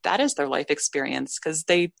who that is their life experience because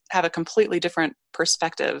they have a completely different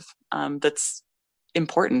perspective that's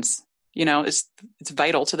important. It's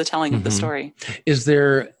vital to the telling of the story. Is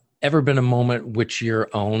there ever been a moment which your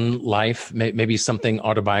own life, maybe something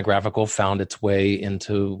autobiographical, found its way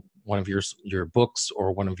into one of your books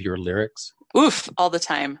or one of your lyrics? Oof, all the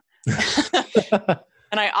time.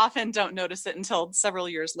 And I often don't notice it until several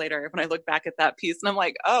years later when I look back at that piece and I'm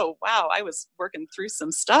like, oh, wow, I was working through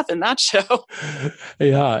some stuff in that show.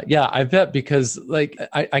 Yeah, I bet because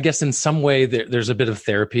I guess in some way there's a bit of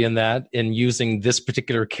therapy in that, in using this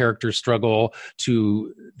particular character struggle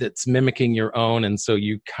that's mimicking your own. And so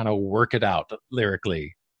you kind of work it out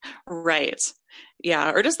lyrically. Right.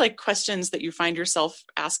 Yeah. Or just questions that you find yourself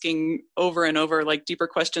asking over and over, deeper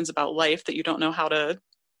questions about life that you don't know how to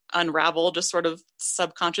unravel, just sort of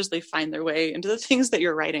subconsciously find their way into the things that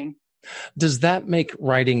you're writing. Does that make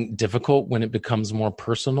writing difficult when it becomes more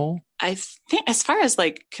personal? I think as far as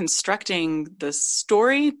like constructing the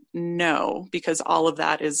story, no, because all of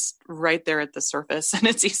that is right there at the surface and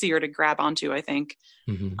it's easier to grab onto, I think.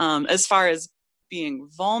 Mm-hmm. As far as being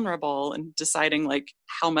vulnerable and deciding like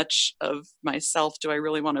how much of myself do I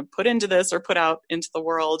really want to put into this or put out into the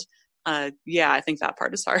world, yeah, I think that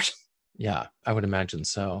part is hard. Yeah, I would imagine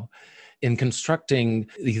so. In constructing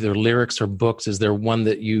either lyrics or books, is there one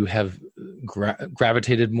that you have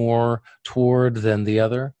gravitated more toward than the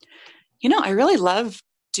other? You know, I really love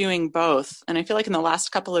doing both. And I feel like in the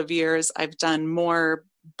last couple of years, I've done more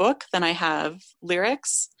book than I have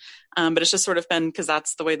lyrics. But it's just sort of been because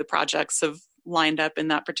that's the way the projects have lined up in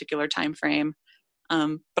that particular time frame.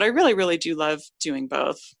 But I really, really do love doing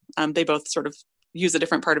both. They both sort of use a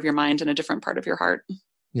different part of your mind and a different part of your heart.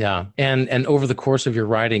 Yeah. And over the course of your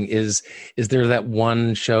writing, is there that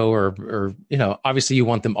one show or, you know, obviously you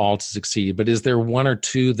want them all to succeed, but is there one or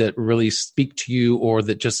two that really speak to you or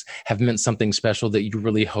that just have meant something special that you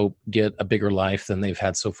really hope get a bigger life than they've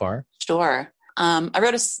had so far? Sure. I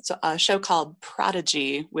wrote a show called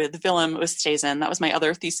Prodigy with Willem Oosthuizen. That was my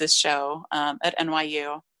other thesis show at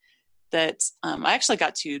NYU that I actually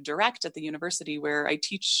got to direct at the university where I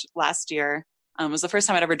teach last year. It was the first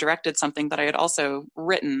time I'd ever directed something that I had also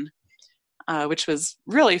written, which was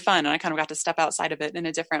really fun. And I kind of got to step outside of it in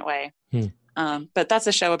a different way. But that's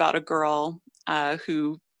a show about a girl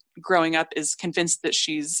who growing up is convinced that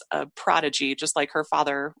she's a prodigy, just like her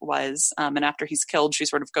father was. And after he's killed, she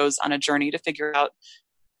sort of goes on a journey to figure out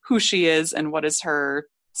who she is and what is her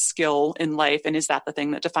skill in life. And is that the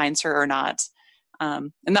thing that defines her or not?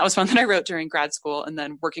 And that was one that I wrote during grad school, and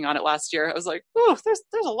then working on it last year, I was like, oh, there's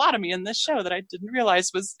a lot of me in this show that I didn't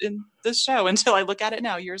realize was in this show until I look at it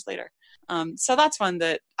now years later. So that's one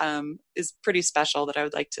that is pretty special that I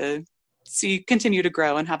would like to see continue to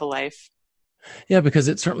grow and have a life. Yeah, because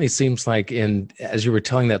it certainly seems like as you were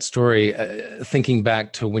telling that story, thinking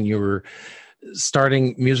back to when you were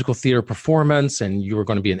starting musical theater performance and you were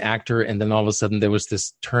going to be an actor, and then all of a sudden there was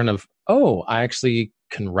this turn of, oh, I actually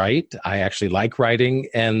can write. I actually like writing.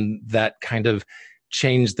 And that kind of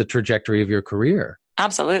changed the trajectory of your career.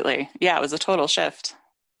 Absolutely. Yeah, it was a total shift.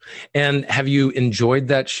 And have you enjoyed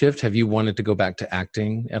that shift? Have you wanted to go back to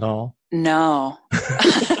acting at all? No.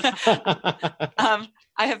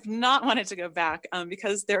 I have not wanted to go back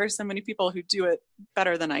because there are so many people who do it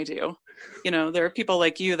better than I do. You know, there are people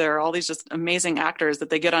like you. There are all these just amazing actors that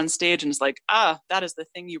they get on stage and it's like, that is the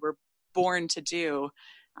thing you were born to do.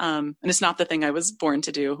 And it's not the thing I was born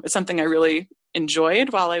to do. It's something I really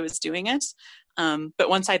enjoyed while I was doing it. But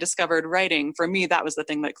once I discovered writing, for me, that was the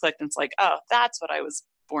thing that clicked. And it's like, oh, that's what I was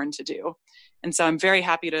born to do. And so I'm very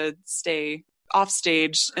happy to stay off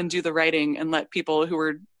stage and do the writing and let people who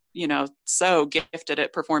are, you know, so gifted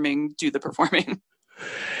at performing do the performing.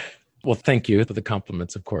 Well, thank you for the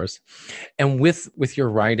compliments, of course. And with your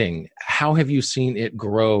writing, how have you seen it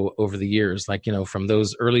grow over the years? Like, you know, from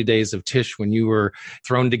those early days of Tish when you were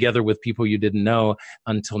thrown together with people you didn't know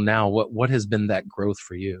until now, what has been that growth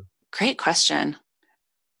for you? Great question.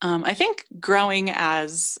 I think growing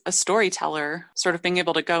as a storyteller, sort of being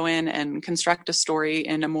able to go in and construct a story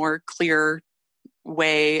in a more clear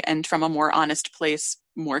way and from a more honest place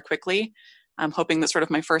more quickly. I'm hoping that sort of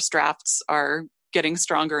my first drafts are getting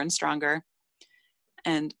stronger and stronger.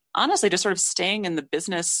 And honestly, just sort of staying in the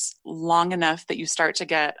business long enough that you start to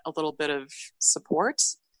get a little bit of support.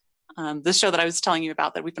 This show that I was telling you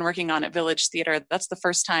about that we've been working on at Village Theater, that's the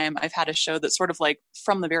first time I've had a show that sort of like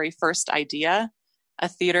from the very first idea, a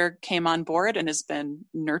theater came on board and has been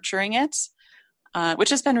nurturing it, which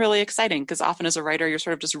has been really exciting because often as a writer, you're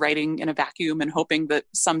sort of just writing in a vacuum and hoping that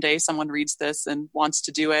someday someone reads this and wants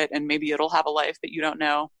to do it and maybe it'll have a life that you don't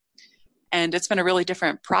know. And it's been a really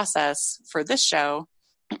different process for this show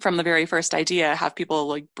from the very first idea, have people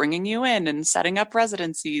like bringing you in and setting up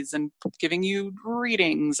residencies and giving you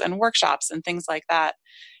readings and workshops and things like that.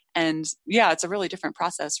 And yeah, it's a really different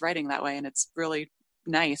process writing that way. And it's really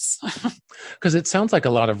nice. Because it sounds like a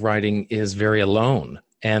lot of writing is very alone.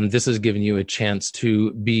 And this has given you a chance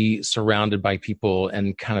to be surrounded by people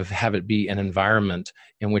and kind of have it be an environment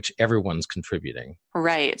in which everyone's contributing.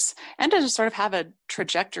 Right. And to just sort of have a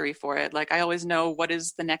trajectory for it. Like I always know what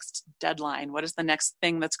is the next deadline, what is the next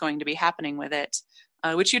thing that's going to be happening with it,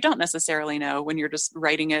 which you don't necessarily know when you're just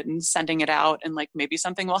writing it and sending it out. And like maybe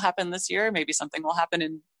something will happen this year, maybe something will happen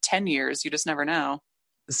in 10 years. You just never know.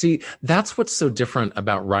 See, that's what's so different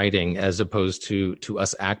about writing as opposed to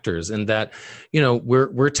us actors, in that,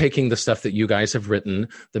 we're taking the stuff that you guys have written,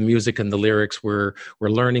 the music and the lyrics, we're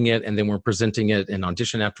learning it, and then we're presenting it in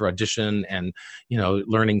audition after audition, and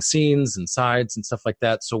learning scenes and sides and stuff like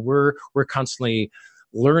that. So we're constantly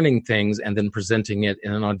learning things and then presenting it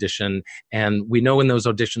in an audition, and we know when those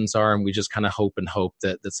auditions are, and we just kind of hope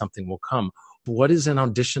that something will come. What is an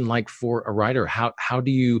audition like for a writer? How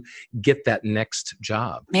do you get that next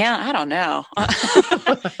job? Man, I don't know.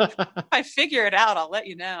 If I figure it out, I'll let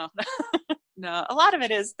you know. No, a lot of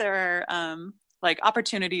it is there are like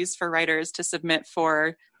opportunities for writers to submit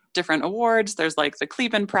for different awards. There's like the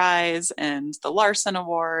Kleben Prize and the Larson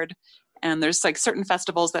Award. And there's like certain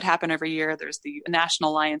festivals that happen every year. There's the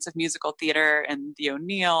National Alliance of Musical Theater and the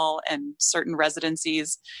O'Neill, and certain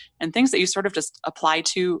residencies and things that you sort of just apply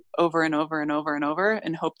to over and over and over and over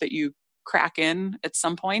and hope that you crack in at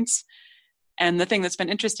some points. And the thing that's been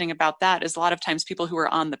interesting about that is a lot of times people who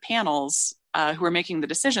are on the panels, who are making the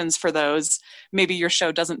decisions for those, maybe your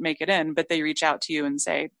show doesn't make it in, but they reach out to you and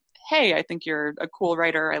say, hey, I think you're a cool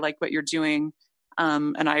writer. I like what you're doing.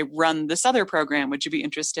 And I run this other program. Would you be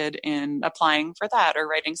interested in applying for that or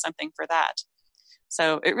writing something for that?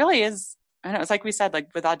 So it really is, I don't know, it's like we said, like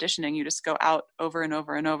with auditioning, you just go out over and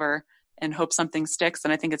over and over and hope something sticks.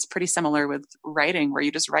 And I think it's pretty similar with writing, where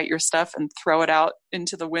you just write your stuff and throw it out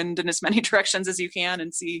into the wind in as many directions as you can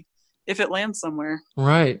and see if it lands somewhere.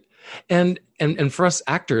 Right. And for us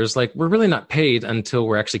actors, like, we're really not paid until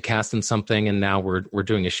we're actually cast in something, and now we're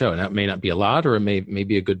doing a show. And that may not be a lot, or it may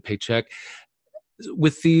be a good paycheck.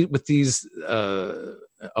 With these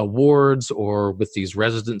awards, or with these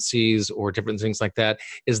residencies, or different things like that,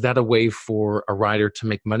 is that a way for a writer to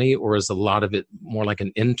make money, or is a lot of it more like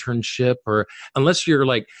an internship? Or unless you're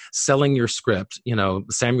like selling your script,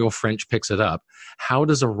 Samuel French picks it up, how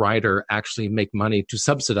does a writer actually make money to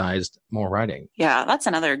subsidize more writing? Yeah, that's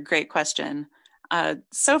another great question.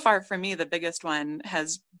 So far for me, the biggest one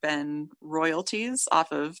has been royalties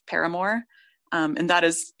off of Paramore. And that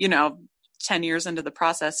is, 10 years into the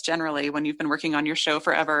process, generally, when you've been working on your show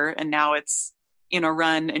forever and now it's in a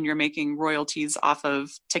run and you're making royalties off of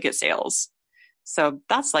ticket sales. So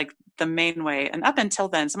that's like the main way. And up until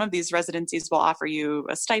then, some of these residencies will offer you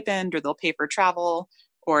a stipend, or they'll pay for travel,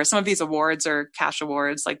 or some of these awards are cash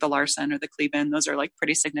awards like the Larson or the Kleben. Those are like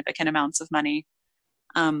pretty significant amounts of money.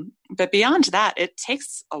 But beyond that, it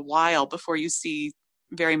takes a while before you see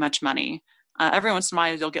very much money. Every once in a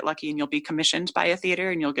while, you'll get lucky and you'll be commissioned by a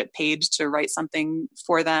theater and you'll get paid to write something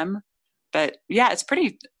for them. But yeah, it's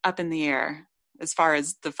pretty up in the air as far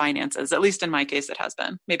as the finances. At least in my case, it has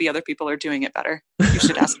been. Maybe other people are doing it better. You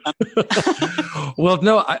should ask them. Well,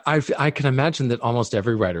 no, I can imagine that almost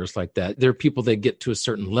every writer is like that. There are people that get to a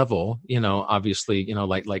certain level, obviously,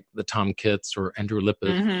 like the Tom Kitts or Andrew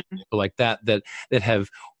Lippert, people like that have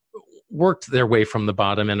worked their way from the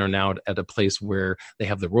bottom and are now at a place where they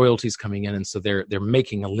have the royalties coming in, and so they're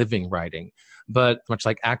making a living writing. But much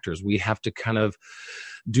like actors, we have to kind of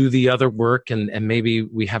do the other work, and maybe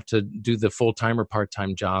we have to do the full-time or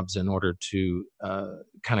part-time jobs in order to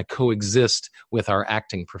kind of coexist with our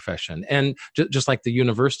acting profession. And just like the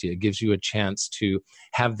university, it gives you a chance to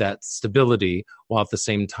have that stability while at the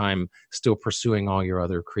same time still pursuing all your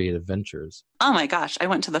other creative ventures. Oh my gosh, I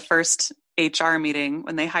went to the first HR meeting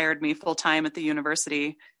when they hired me full-time at the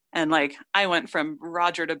university, and like I went from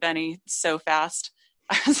Roger to Benny so fast.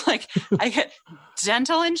 I was like, I get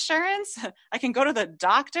dental insurance. I can go to the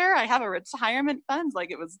doctor. I have a retirement fund.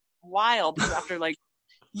 Like, it was wild. After like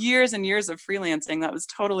years and years of freelancing, that was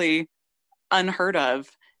totally unheard of.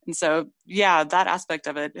 And so, yeah, that aspect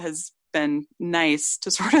of it has been nice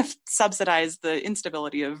to sort of subsidize the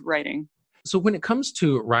instability of writing. So when it comes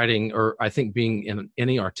to writing, or I think being in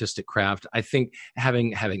any artistic craft, I think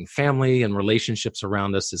having family and relationships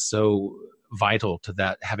around us is so vital to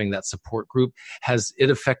that, having that support group. Has it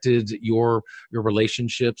affected your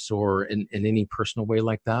relationships, or in any personal way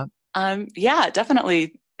like that? Yeah, it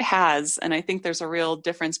definitely has. And I think there's a real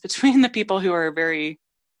difference between the people who are very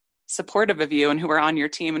supportive of you and who are on your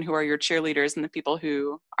team and who are your cheerleaders, and the people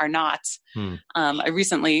who are not. I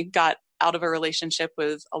recently got out of a relationship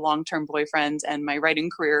with a long-term boyfriend, and my writing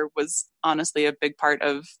career was honestly a big part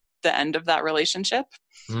of the end of that relationship.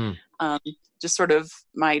 Just sort of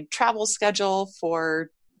my travel schedule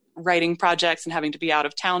for writing projects and having to be out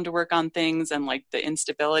of town to work on things, and like the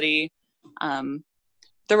instability.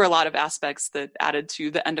 There were a lot of aspects that added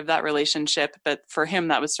to the end of that relationship, but for him,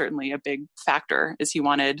 that was certainly a big factor, is he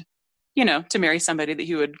wanted, to marry somebody that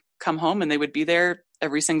he would come home and they would be there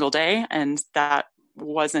every single day. And that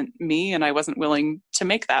wasn't me, and I wasn't willing to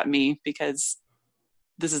make that me, because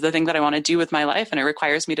this is the thing that I want to do with my life, and it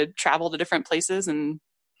requires me to travel to different places. And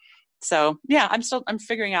so, yeah, I'm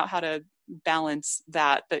figuring out how to balance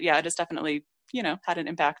that. But yeah, it has definitely, had an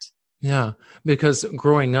impact. Yeah, because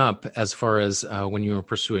growing up, as far as when you were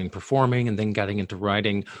pursuing performing and then getting into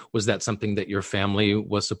writing, was that something that your family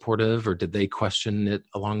was supportive, or did they question it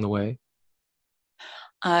along the way?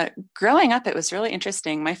 Growing up, it was really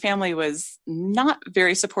interesting. My family was not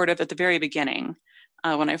very supportive at the very beginning.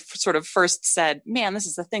 When I sort of first said, man, this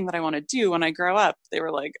is the thing that I want to do when I grow up, they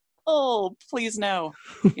were like, oh, please no,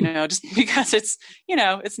 just because it's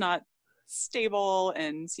not stable.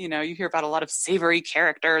 And, you hear about a lot of savory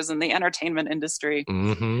characters in the entertainment industry.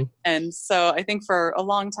 Mm-hmm. And so I think for a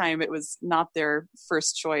long time, it was not their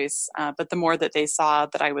first choice. But the more that they saw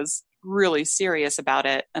that I was really serious about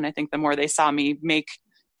it, and I think the more they saw me make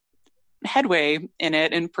headway in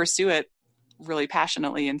it and pursue it really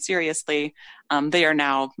passionately and seriously, they are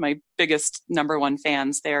now my biggest number one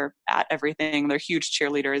fans. They're at everything. They're huge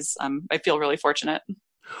cheerleaders. I feel really fortunate.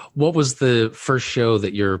 What was the first show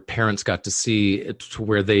that your parents got to see to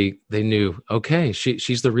where they knew, okay,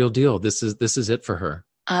 she's the real deal. This is it for her?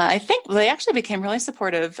 I think they actually became really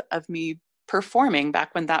supportive of me performing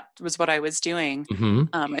back when that was what I was doing. Mm-hmm.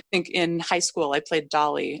 I think in high school, I played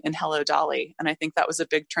Dolly in Hello, Dolly. And I think that was a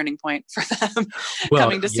big turning point for them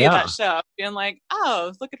coming to see that show, being like,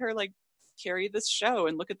 oh, look at her like carry this show,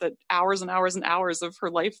 and look at the hours and hours and hours of her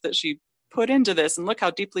life that she put into this, and look how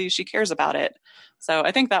deeply she cares about it. So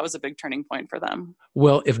I think that was a big turning point for them.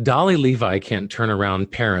 Well, if Dolly Levi can't turn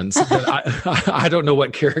around parents, then I don't know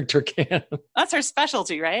what character can. That's her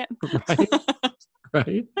specialty, right?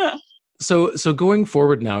 Right. So going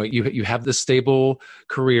forward now, you have this stable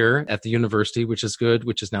career at the university, which is good,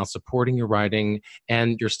 which is now supporting your writing,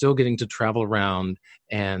 and you're still getting to travel around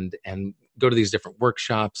and go to these different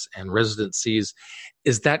workshops and residencies.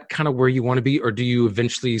 Is that kind of where you want to be, or do you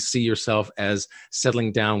eventually see yourself as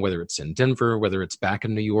settling down, whether it's in Denver, whether it's back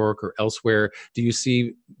in New York or elsewhere? Do you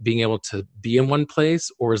see being able to be in one place,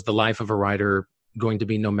 or is the life of a writer going to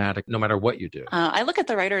be nomadic no matter what you do? I look at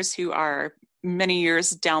the writers who are many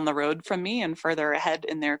years down the road from me and further ahead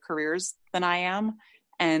in their careers than I am,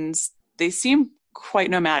 and they seem quite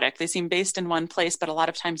nomadic. They seem based in one place, but a lot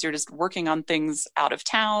of times you're just working on things out of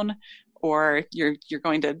town, or you're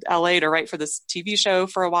going to LA to write for this TV show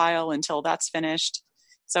for a while until that's finished.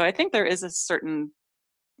 So I think there is a certain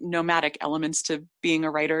nomadic elements to being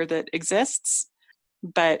a writer that exists.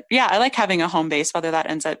 But yeah, I like having a home base, whether that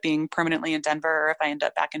ends up being permanently in Denver or if I end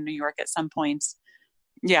up back in New York at some point.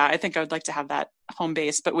 Yeah, I think I would like to have that home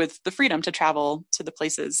base, but with the freedom to travel to the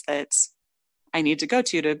places that I need to go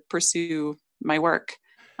to pursue my work.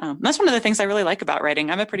 That's one of the things I really like about writing.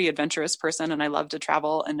 I'm a pretty adventurous person, and I love to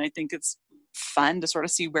travel. And I think it's fun to sort of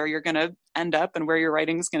see where you're going to end up and where your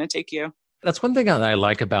writing is going to take you. That's one thing that I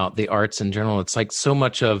like about the arts in general. It's like so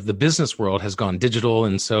much of the business world has gone digital.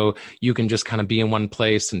 And so you can just kind of be in one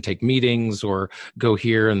place and take meetings or go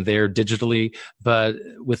here and there digitally. But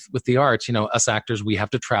with the arts, us actors, we have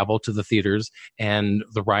to travel to the theaters, and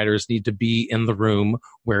the writers need to be in the room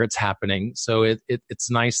where it's happening. So it's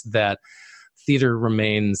nice that theater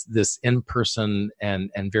remains this in-person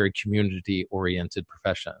and very community-oriented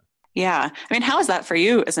profession. Yeah. I mean, how is that for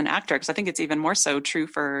you as an actor? Because I think it's even more so true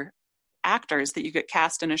for actors that you get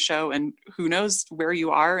cast in a show, and who knows where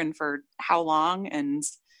you are and for how long. And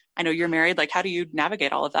I know you're married. Like, how do you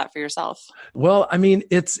navigate all of that for yourself? Well, I mean,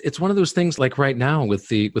 it's one of those things like right now with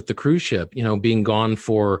the cruise ship, being gone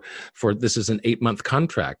for this is an 8-month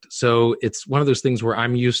contract. So it's one of those things where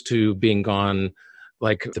I'm used to being gone.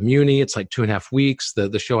 Like the Muni, it's like 2.5 weeks.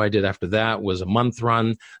 The show I did after that was a month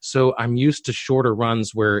run. So I'm used to shorter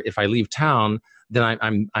runs where if I leave town, then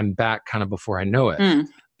I'm back kind of before I know it. Mm.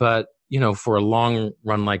 But, for a long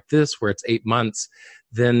run like this, where it's 8 months,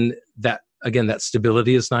 then that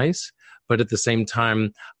stability is nice. But at the same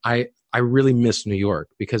time, I really miss New York,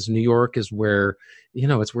 because New York is where,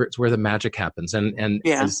 it's where the magic happens. And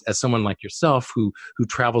yeah. as someone like yourself who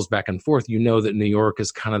travels back and forth, that New York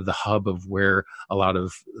is kind of the hub of where a lot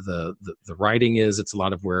of the writing is. It's a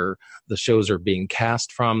lot of where the shows are being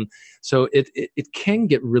cast from. So it can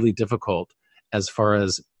get really difficult as far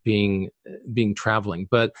as being traveling.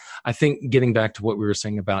 But I think getting back to what we were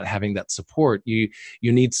saying about having that support, you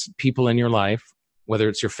need people in your life, whether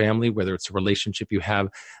it's your family, whether it's a relationship you have,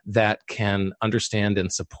 that can understand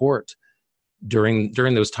and support during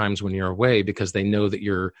those times when you're away, because they know that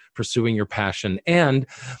you're pursuing your passion. And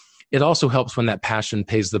it also helps when that passion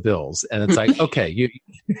pays the bills. And it's like, okay,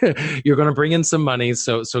 you're going to bring in some money,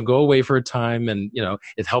 so go away for a time, and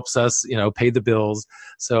it helps us pay the bills.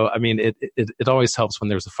 So I mean, it always helps when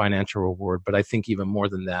there's a financial reward. But I think even more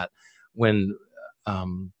than that, when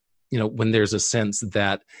when there's a sense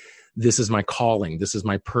that this is my calling, this is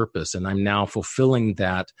my purpose, and I'm now fulfilling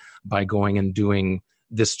that by going and doing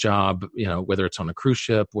this job, whether it's on a cruise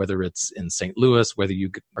ship, whether it's in St. Louis, whether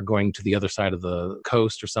you are going to the other side of the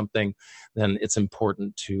coast or something, then it's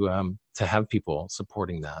important to have people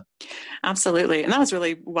supporting that. Absolutely. And that was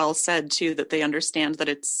really well said too, that they understand that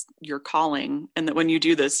it's your calling and that when you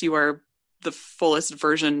do this, you are the fullest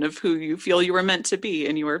version of who you feel you were meant to be,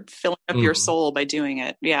 and you are filling up your soul by doing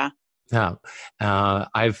it. Yeah. Yeah.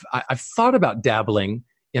 I've thought about dabbling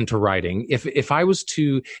into writing. If I was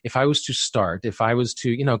to start,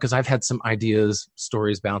 because I've had some ideas,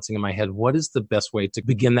 stories bouncing in my head, what is the best way to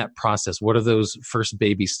begin that process? What are those first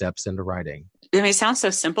baby steps into writing? It may sound so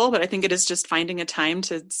simple, but I think it is just finding a time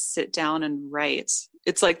to sit down and write.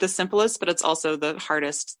 It's like the simplest, but it's also the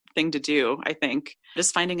hardest thing to do, I think.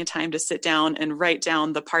 Just finding a time to sit down and write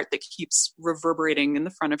down the part that keeps reverberating in the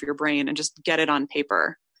front of your brain and just get it on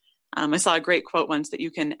paper. I saw a great quote once that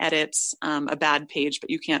you can edit a bad page, but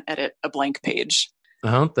you can't edit a blank page.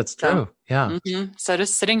 That's true. Yeah. So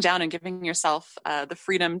just sitting down and giving yourself the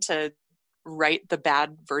freedom to write the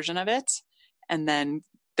bad version of it. And then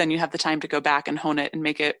you have the time to go back and hone it and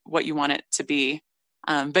make it what you want it to be.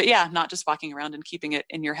 But yeah, not just walking around and keeping it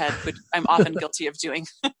in your head, which I'm often guilty of doing.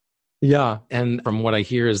 Yeah. And from what I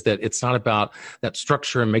hear is that it's not about that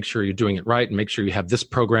structure and make sure you're doing it right and make sure you have this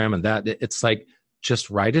program and that. It's like,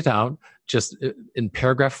 just write it out, just in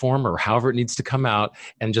paragraph form or however it needs to come out,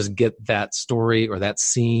 and just get that story or that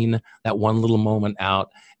scene, that one little moment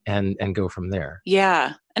out and go from there.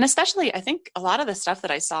 Yeah. And especially, I think a lot of the stuff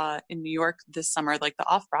that I saw in New York this summer, like the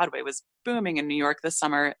off-Broadway was booming in New York this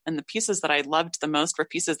summer. And the pieces that I loved the most were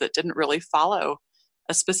pieces that didn't really follow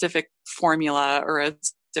a specific formula or a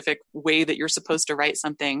specific way that you're supposed to write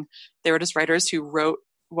something. They were just writers who wrote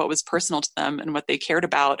what was personal to them and what they cared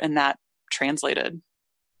about, and that translated.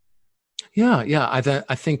 Yeah.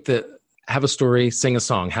 I think that have a story, sing a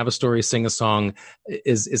song, have a story, sing a song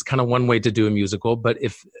is kind of one way to do a musical. But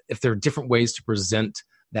if there are different ways to present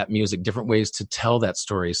that music, different ways to tell that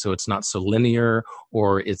story, so it's not so linear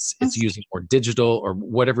or it's using more digital or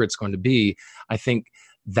whatever it's going to be, I think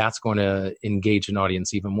that's going to engage an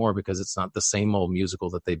audience even more because it's not the same old musical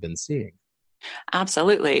that they've been seeing.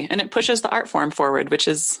 Absolutely. And it pushes the art form forward, which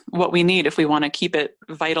is what we need if we want to keep it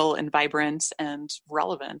vital and vibrant and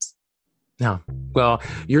relevant. Yeah. Well,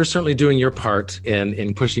 you're certainly doing your part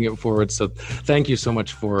in pushing it forward. So thank you so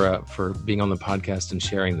much for being on the podcast and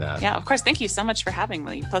sharing that. Yeah, of course. Thank you so much for having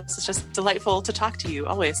me. Plus, it's just delightful to talk to you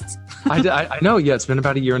always. I know. Yeah, it's been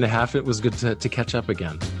about 1.5 years. It was good to catch up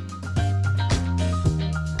again.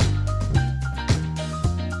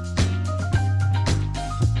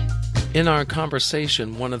 In our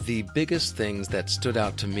conversation, one of the biggest things that stood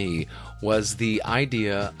out to me was the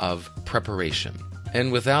idea of preparation.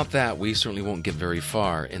 And without that, we certainly won't get very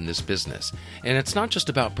far in this business. And it's not just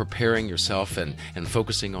about preparing yourself and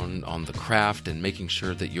focusing on the craft and making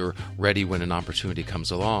sure that you're ready when an opportunity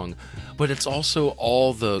comes along, but it's also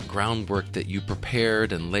all the groundwork that you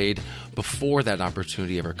prepared and laid before that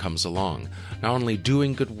opportunity ever comes along. Not only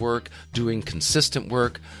doing good work, doing consistent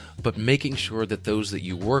work, but making sure that those that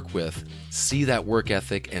you work with see that work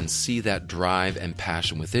ethic and see that drive and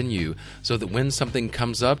passion within you, so that when something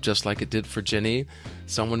comes up, just like it did for Jenny,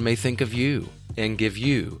 someone may think of you and give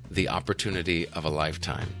you the opportunity of a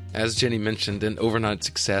lifetime. As Jenny mentioned, an overnight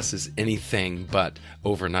success is anything but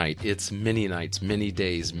overnight. It's many nights, many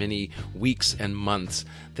days, many weeks and months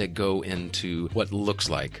that go into what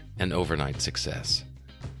looks like an overnight success.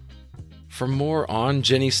 For more on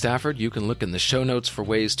Jenny Stafford, you can look in the show notes for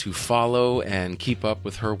ways to follow and keep up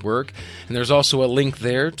with her work. And there's also a link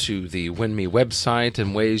there to the Win Me website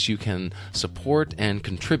and ways you can support and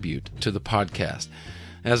contribute to the podcast.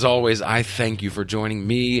 As always, I thank you for joining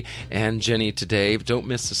me and Jenny today. Don't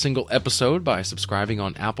miss a single episode by subscribing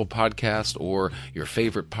on Apple Podcast or your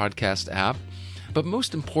favorite podcast app. But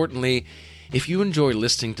most importantly, if you enjoy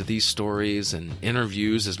listening to these stories and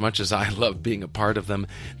interviews as much as I love being a part of them,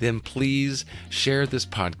 then please share this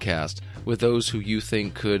podcast with those who you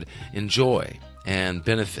think could enjoy and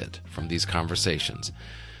benefit from these conversations.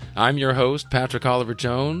 I'm your host, Patrick Oliver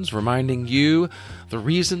Jones, reminding you the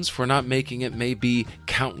reasons for not making it may be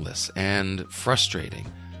countless and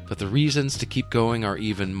frustrating, but the reasons to keep going are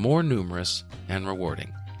even more numerous and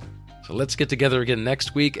rewarding. So let's get together again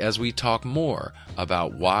next week as we talk more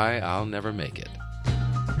about why I'll never make it.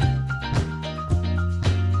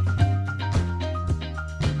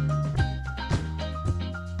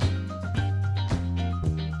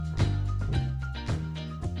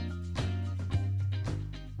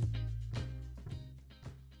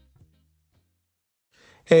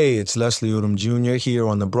 Hey, it's Leslie Odom Jr. here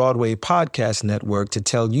on the Broadway Podcast Network to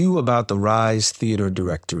tell you about the Rise Theater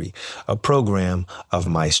Directory, a program of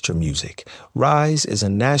Maestro Music. Rise is a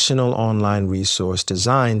national online resource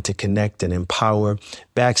designed to connect and empower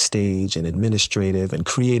backstage and administrative and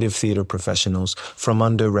creative theater professionals from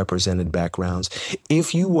underrepresented backgrounds.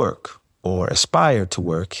 If you work or aspire to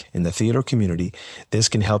work in the theater community, this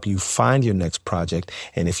can help you find your next project.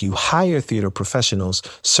 And if you hire theater professionals,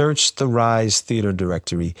 search the Rise Theater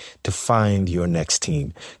Directory to find your next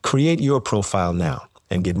team. Create your profile now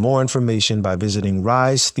and get more information by visiting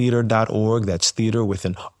risetheater.org. That's theater with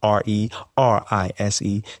an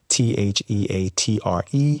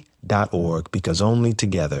RERISETHEATRE.org, because only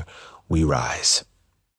together we rise.